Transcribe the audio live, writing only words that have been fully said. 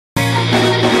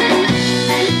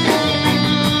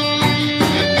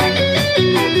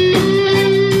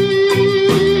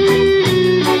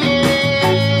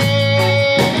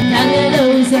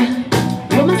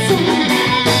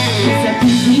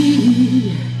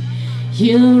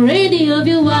You radio of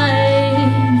your wife.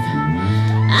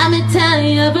 I'm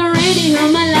tired of a radio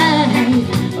of my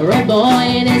life. Or a boy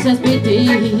and it's just pity.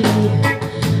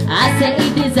 I say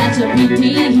it is such a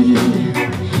pity.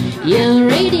 You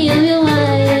radio of your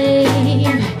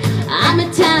wife.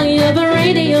 I'm tired of a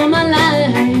radio of my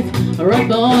life. Or a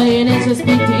boy and it's just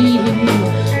pity.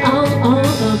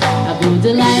 I put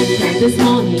the lights on this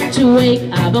morning to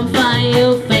wake up and find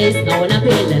your face. No one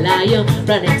appeal a liar,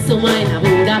 right next to mine. I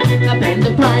would up and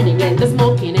the party and the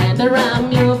smoking and the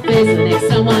ram your face. The next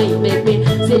time why you make me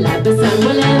feel like the sun.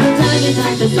 Well, every time you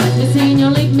touch the sun, me sing your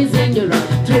lick, me sing your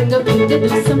rock. Trigger finger,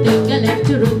 do something, I left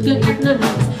you root your ignorance.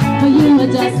 For you are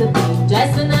just a thing,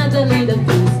 just another little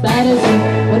thing. Bad as you,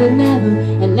 but it never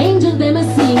an angel they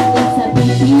must sing. It's a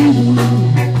pity.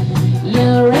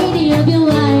 You're radio of your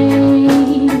life.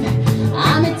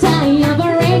 I'm a tie of a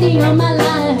radio of my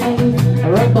life.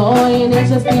 Or a boy and it's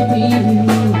just pity.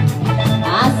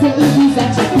 I say it is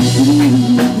such a pity.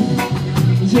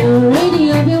 You're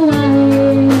radio of your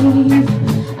wife.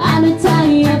 I'm a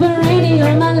tie of a radio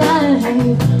of my life.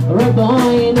 Or a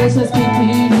boy and it's just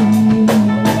pity.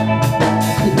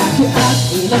 You back you up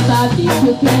in a body if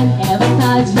you can ever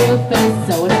touch your face.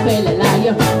 So when I feel a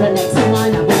liar, right next to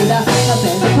mine I would up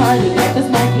and the party, get the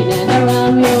smoking and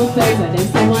around your face. And then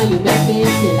someone you make me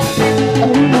feel like,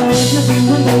 oh no, it's nothing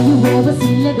one day you ever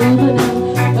see it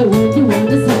overnight. But when you want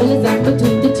to see it's up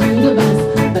between the two of us.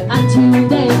 But until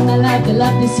then I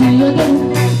love to see you again.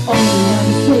 All you want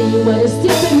to say what is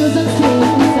stupid was okay.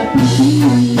 It's a pity.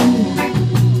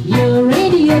 You're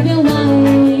radio of your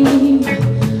wife.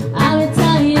 I'm a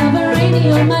tie of a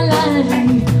radio of my life.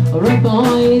 Or a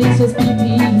boy, it's just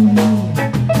pity.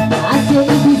 I say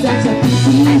it is such a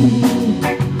pity.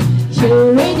 You're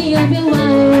radio of your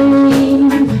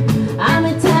wife. I'm a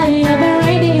tie of a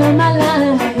radio of my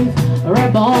life. Or a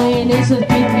boy, and it's just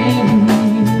pity.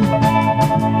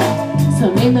 So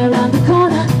maybe around the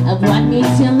corner of what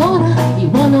meets your Lorna. You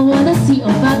wanna see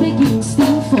if I begin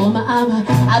steam for my armor.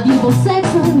 I'll be more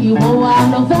sexual, you won't have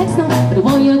no vex no. But the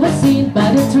one you've ever seen,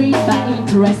 but the treat by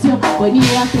interest you. When you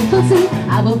have to concede,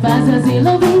 I will pass as a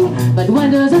loving. But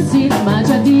when does it sit much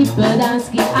deeper than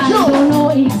skin? I don't know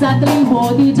exactly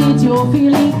what it is you're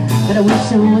feeling, but I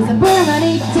wish it was a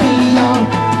permanent thing.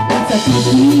 It's a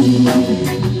pity.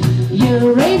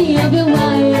 You're radio of your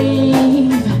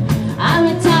wife. I'm a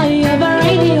tie of a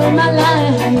radio of my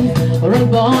life. Or a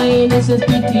boy, and it's just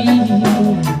pity.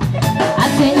 I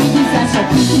say it is such a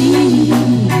pity.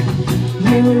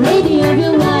 You're radio of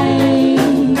your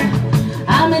wife.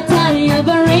 I'm a tie of a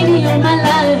radio of my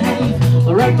life.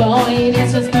 Or a boy, and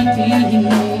it's just pity.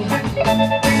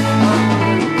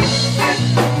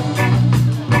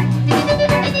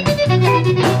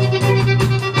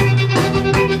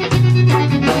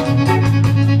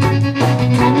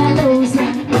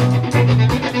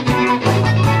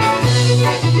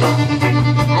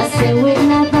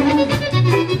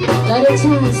 Got a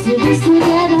chance to be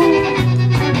together.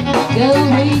 Go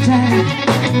return,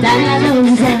 Tanya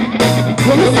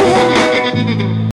Stephens.